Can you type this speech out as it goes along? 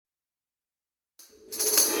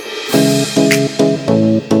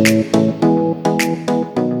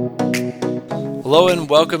and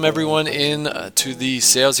welcome everyone in to the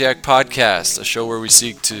Sales Yak podcast, a show where we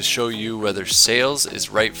seek to show you whether sales is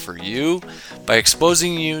right for you by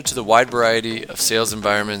exposing you to the wide variety of sales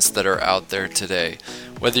environments that are out there today.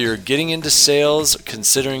 Whether you're getting into sales,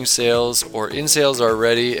 considering sales, or in sales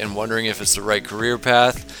already and wondering if it's the right career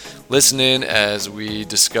path, listen in as we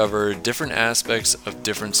discover different aspects of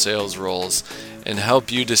different sales roles and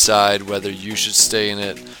help you decide whether you should stay in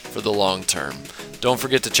it for the long term. Don't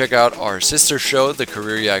forget to check out our sister show, the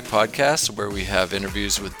Career Yak Podcast, where we have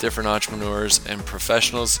interviews with different entrepreneurs and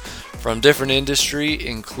professionals from different industry,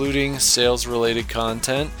 including sales-related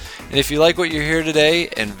content. And if you like what you hear today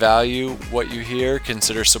and value what you hear,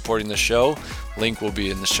 consider supporting the show. Link will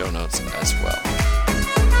be in the show notes as well.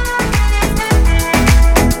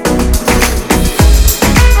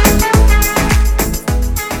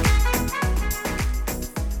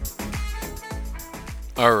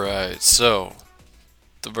 All right, so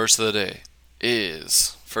the verse of the day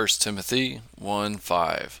is 1 Timothy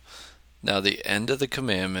 1:5. Now the end of the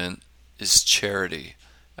commandment is charity,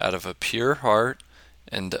 out of a pure heart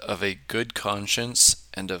and of a good conscience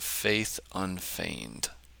and of faith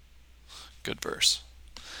unfeigned. Good verse.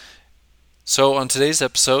 So on today's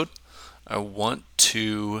episode, I want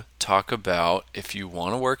to talk about if you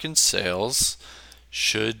want to work in sales,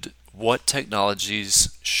 what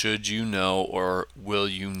technologies should you know or will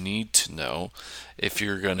you need to know if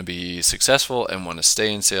you're going to be successful and want to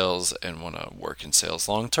stay in sales and want to work in sales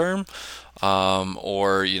long term,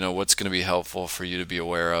 or what's going to be helpful for you to be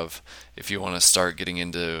aware of if you want to start getting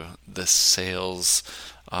into the sales,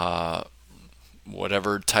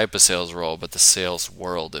 whatever type of sales role, but the sales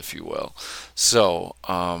world, if you will. So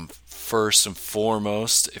first and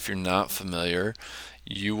foremost, if you're not familiar,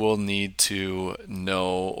 you will need to know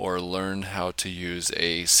or learn how to use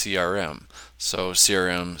a CRM. So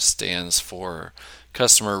CRM stands for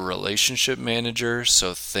Customer Relationship Manager.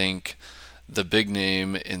 So think the big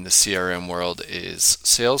name in the CRM world is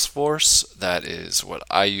Salesforce. That is what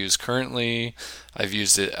I use currently. I've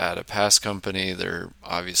used it at a past company. They're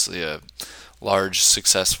obviously a large,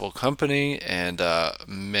 successful company, and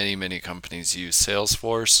many companies use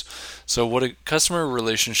Salesforce. So what a customer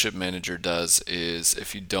relationship manager does is,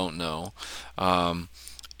 if you don't know,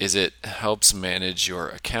 is it helps manage your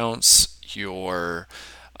accounts, your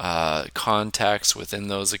contacts within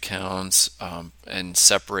those accounts, and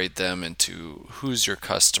separate them into who's your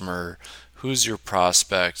customer, who's your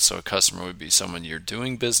prospect. So a customer would be someone you're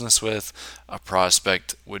doing business with. A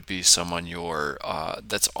prospect would be someone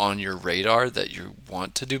that's on your radar that you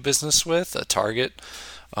want to do business with, a target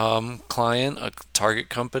client, a target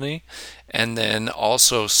company, and then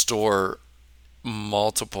also store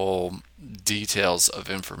multiple details of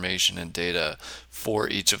information and data for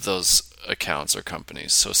each of those accounts or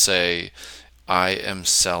companies. So say I am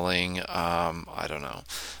selling,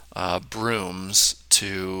 brooms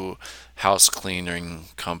to house cleaning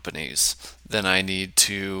companies, then I need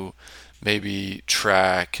to maybe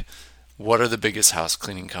track what are the biggest house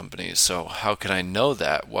cleaning companies. So how can I know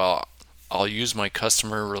that? Well, I'll use my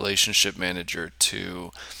customer relationship manager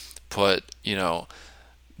to put,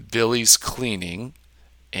 Billy's Cleaning,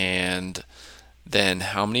 and then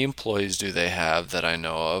how many employees do they have that I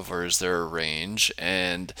know of, or is there a range,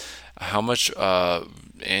 and how much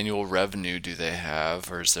annual revenue do they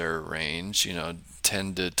have, or is there a range,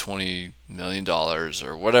 $10 to $20 million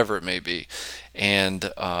or whatever it may be, and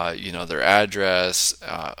their address,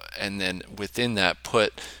 and then within that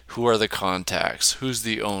put who are the contacts, who's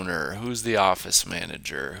the owner, who's the office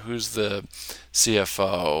manager, who's the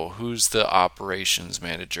CFO, who's the operations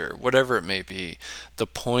manager, whatever it may be. The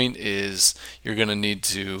point is you're going to need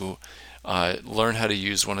to learn how to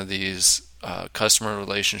use one of these customer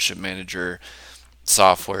relationship manager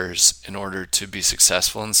softwares in order to be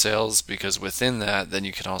successful in sales, because within that then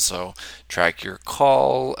you can also track your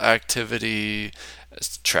call activity,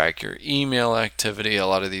 track your email activity. A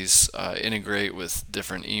lot of these integrate with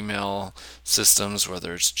different email systems,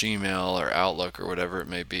 whether it's Gmail or Outlook or whatever it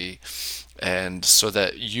may be, and so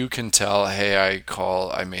that you can tell, hey,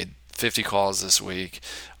 I made 50 calls this week.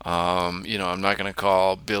 I'm not going to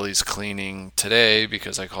call Billy's Cleaning today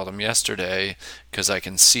because I called him yesterday, because I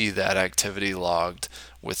can see that activity logged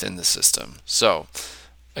within the system. So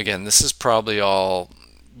again, this is probably all,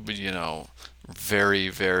 very,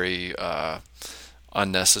 very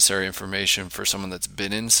unnecessary information for someone that's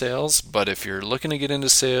been in sales. But if you're looking to get into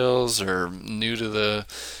sales or new to the,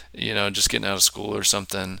 just getting out of school or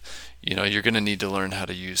something, you're going to need to learn how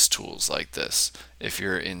to use tools like this if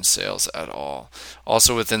you're in sales at all.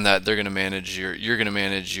 Also within that, you're going to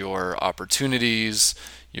manage your opportunities,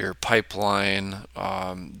 your pipeline,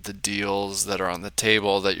 the deals that are on the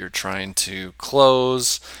table that you're trying to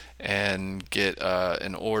close and get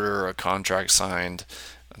an order or a contract signed,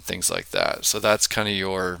 and things like that. So that's kind of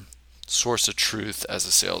your source of truth as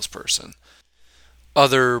a salesperson.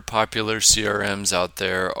 Other popular CRMs out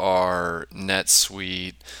there are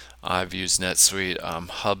NetSuite. I've used NetSuite,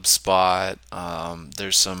 HubSpot.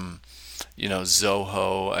 There's some,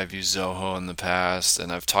 Zoho. I've used Zoho in the past,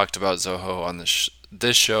 and I've talked about Zoho on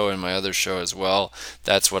this show and my other show as well.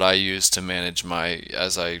 That's what I use to manage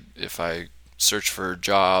if I search for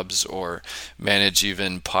jobs or manage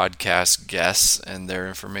even podcast guests and their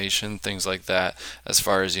information, things like that, as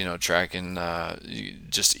far as tracking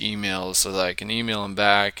just emails so that I can email them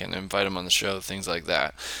back and invite them on the show, things like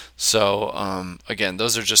that. So again,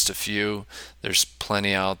 those are just a few. There's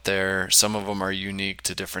plenty out there. Some of them are unique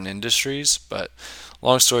to different industries, but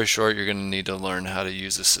long story short, you're going to need to learn how to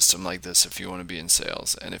use a system like this if you want to be in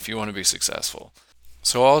sales and if you want to be successful.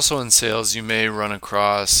 So also in sales, you may run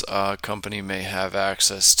across a company may have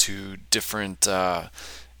access to different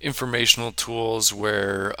informational tools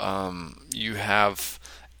where you have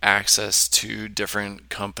access to different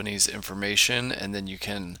companies' information, and then you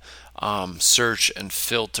can search and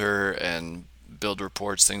filter and build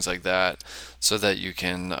reports, things like that, so that you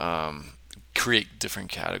can create different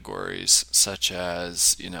categories, such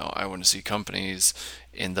as, I want to see companies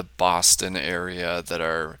in the Boston area that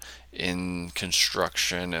are in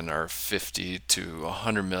construction and are 50 to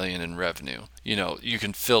 100 million in revenue. You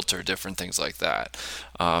can filter different things like that.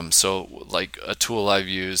 So like a tool I've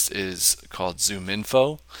used is called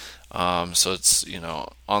ZoomInfo. So it's,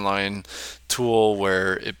 online tool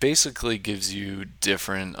where it basically gives you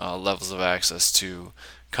different levels of access to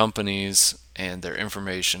companies and their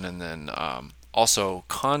information, and then also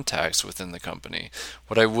contacts within the company.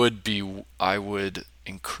 I would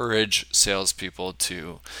encourage salespeople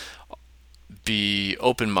to be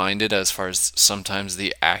open-minded as far as sometimes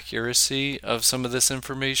the accuracy of some of this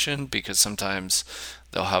information, because sometimes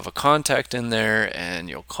they'll have a contact in there and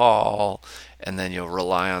you'll call and then you'll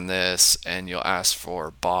rely on this and you'll ask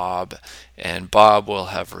for Bob, and Bob will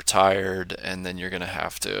have retired, and then you're going to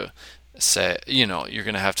have to say, you're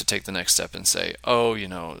going to have to take the next step and say, oh,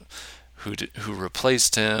 who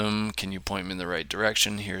replaced him? Can you point me in the right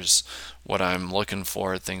direction? Here's what I'm looking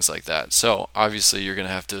for, things like that. So obviously you're going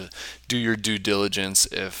to have to do your due diligence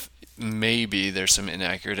if maybe there's some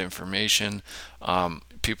inaccurate information.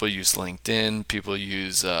 People use LinkedIn, people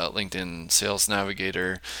use LinkedIn Sales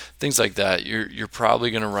Navigator, things like that. You're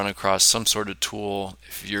probably going to run across some sort of tool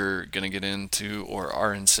if you're going to get into or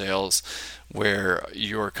are in sales, where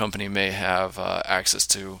your company may have access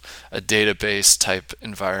to a database type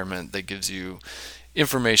environment that gives you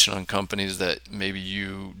information on companies that maybe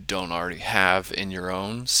you don't already have in your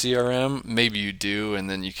own CRM. Maybe you do, and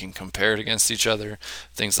then you can compare it against each other,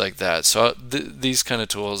 things like that. So these kind of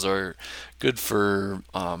tools are good for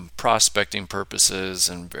prospecting purposes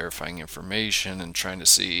and verifying information and trying to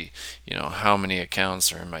see, how many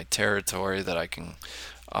accounts are in my territory that I can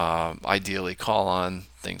ideally call on,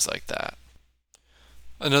 things like that.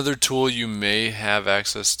 Another tool you may have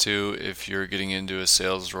access to if you're getting into a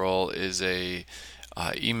sales role is a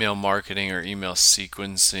email marketing or email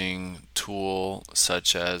sequencing tool,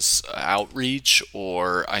 such as Outreach,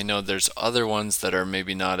 or I know there's other ones that are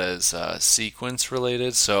maybe not as sequence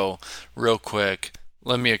related. So real quick,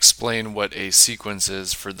 let me explain what a sequence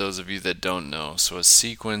is for those of you that don't know. So a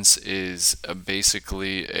sequence is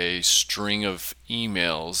basically a string of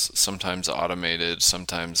emails, sometimes automated,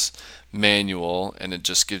 sometimes manual, and it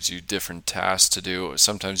just gives you different tasks to do.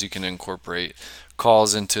 Sometimes you can incorporate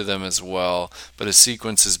calls into them as well, but a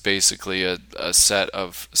sequence is basically a set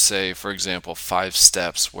of, say, for example, 5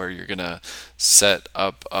 steps where you're going to set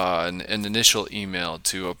up an initial email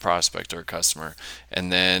to a prospect or a customer,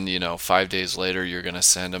 and then 5 days later you're going to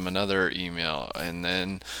send them another email, and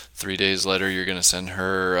then 3 days later you're going to send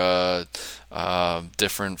her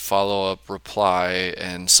different follow-up reply,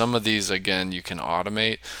 and some of these again you can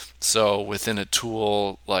automate. So within a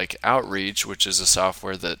tool like Outreach, which is a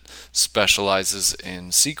software that specializes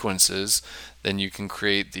in sequences, then you can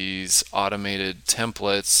create these automated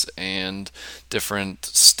templates and different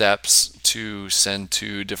steps to send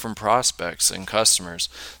to different prospects and customers,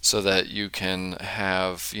 so that you can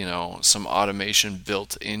have some automation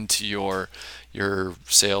built into your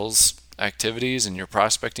sales activities and your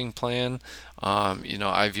prospecting plan.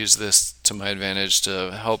 I've used this to my advantage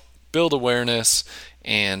to help build awareness,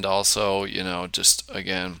 and also just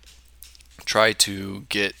again try to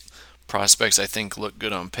get prospects I think look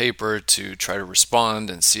good on paper to try to respond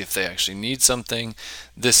and see if they actually need something.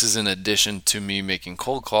 This is in addition to me making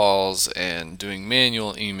cold calls and doing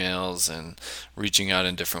manual emails and reaching out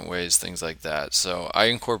in different ways, things like that. So I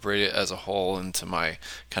incorporate it as a whole into my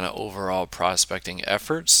kind of overall prospecting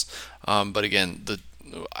efforts. But again, the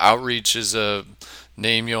outreach is a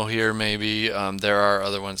name you'll hear maybe. There are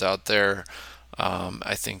other ones out there.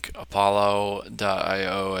 I think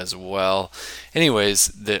Apollo.io as well.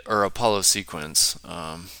 Anyways, or Apollo Sequence.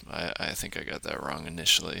 I think I got that wrong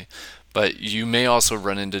initially. But you may also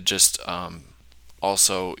run into just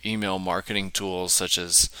also email marketing tools such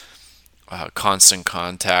as Constant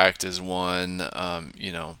Contact is one.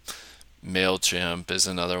 MailChimp is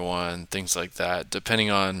another one, things like that. Depending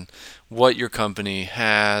on what your company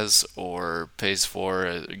has or pays for,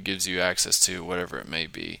 it gives you access to whatever it may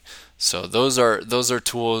be. So those are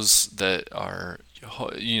tools that are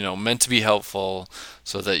meant to be helpful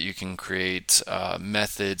so that you can create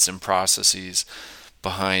methods and processes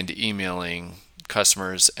behind emailing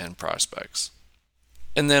customers and prospects.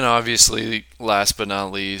 And then obviously, last but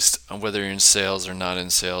not least, whether you're in sales or not in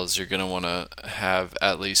sales, you're going to want to have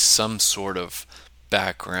at least some sort of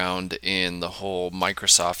background in the whole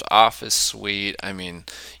Microsoft Office suite. I mean,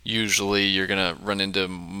 usually you're going to run into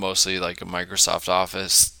mostly like a Microsoft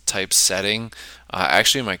Office type setting.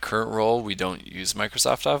 Actually, in my current role, we don't use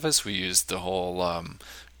Microsoft Office. We use the whole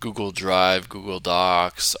Google Drive, Google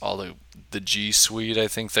Docs, all the G Suite, I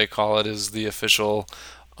think they call it, is the official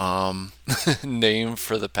name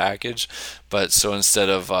for the package. But so instead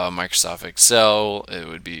of Microsoft Excel, it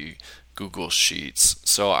would be Google Sheets.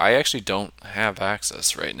 So I actually don't have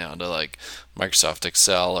access right now to like Microsoft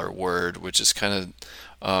Excel or Word, which is kind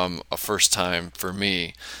of a first time for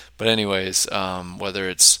me. But anyways, whether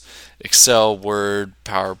it's Excel, Word,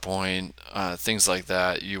 PowerPoint, things like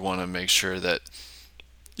that, you want to make sure that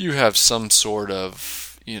you have some sort of,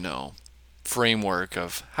 framework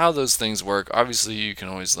of how those things work. Obviously, you can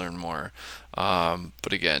always learn more.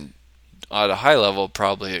 But again, at a high level,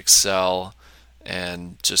 probably Excel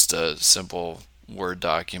and just a simple Word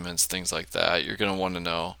documents, things like that. You're going to want to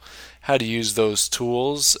know how to use those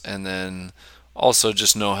tools, and then also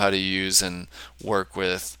just know how to use and work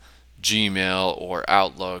with Gmail or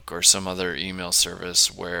Outlook or some other email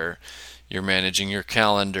service where you're managing your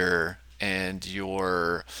calendar and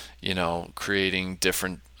you're, creating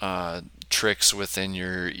different tricks within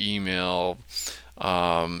your email,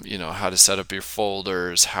 how to set up your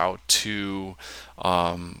folders, how to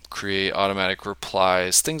create automatic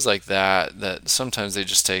replies, things like that sometimes they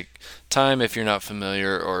just take time if you're not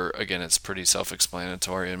familiar, or again, it's pretty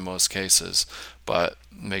self-explanatory in most cases, but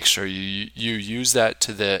make sure you use that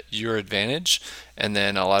to your advantage. And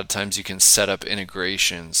then a lot of times you can set up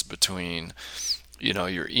integrations between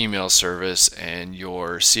your email service and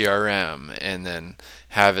your CRM, and then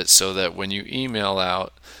have it so that when you email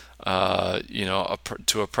out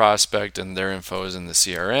to a prospect and their info is in the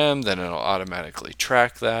CRM, then it'll automatically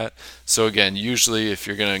track that. So again, usually if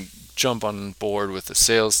you're going to jump on board with the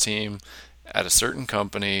sales team at a certain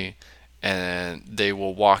company, and they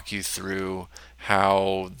will walk you through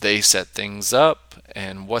how they set things up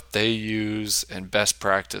and what they use and best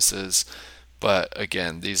practices. But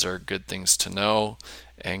again, these are good things to know,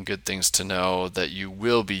 and good things to know that you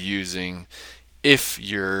will be using if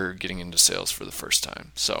you're getting into sales for the first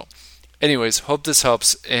time. So anyways, hope this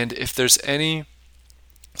helps. And if there's any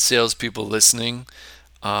salespeople listening,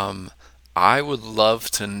 I would love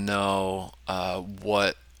to know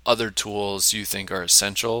what other tools you think are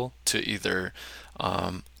essential to either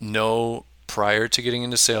know prior to getting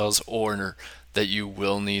into sales, or that you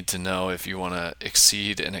will need to know if you want to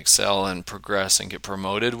exceed and excel and progress and get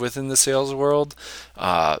promoted within the sales world.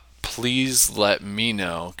 Please let me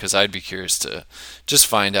know, because I'd be curious to just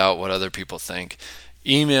find out what other people think.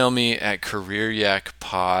 Email me at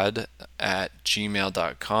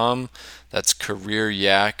careeryakpod@gmail.com. That's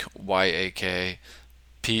careeryak,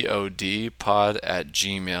 YAKPOD,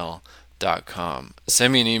 pod@gmail.com.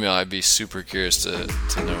 Send me an email. I'd be super curious to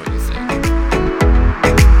know what you think.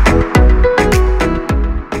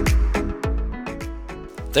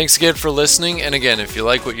 Thanks again for listening. And again, if you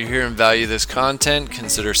like what you hear and value this content,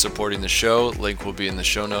 consider supporting the show. Link will be in the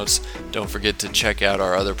show notes. Don't forget to check out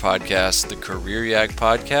our other podcast, the Career Yak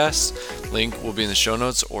Podcast. Link will be in the show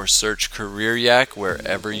notes, or search Career Yak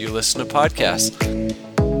wherever you listen to podcasts.